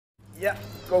Yeah,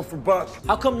 go for Buck.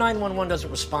 How come 911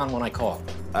 doesn't respond when I call?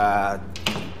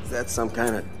 Is that some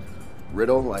kind of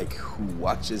riddle, like who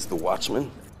watches the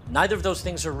watchman? Neither of those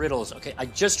things are riddles, okay? I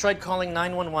just tried calling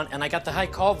 911 and I got the high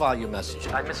call volume message.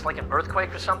 I missed like an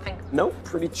earthquake or something? Nope,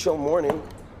 pretty chill morning.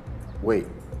 Wait,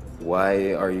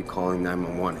 why are you calling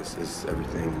 911? Is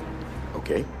everything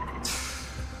okay?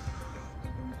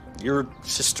 Your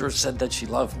sister said that she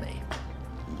loved me.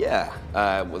 Yeah,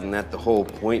 wasn't that the whole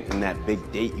point in that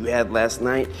big date you had last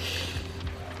night?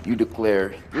 You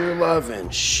declare your love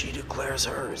and she declares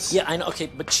hers. Yeah, I know, okay,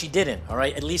 but she didn't, all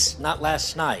right? At least not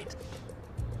last night.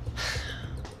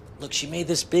 Look, she made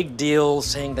this big deal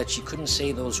saying that she couldn't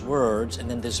say those words, and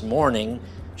then this morning,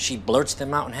 she blurts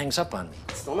them out and hangs up on me.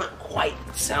 Still not quite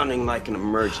sounding like an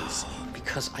emergency.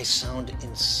 Because I sound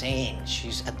insane.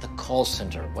 She's at the call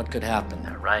center. What could happen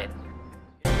there, right?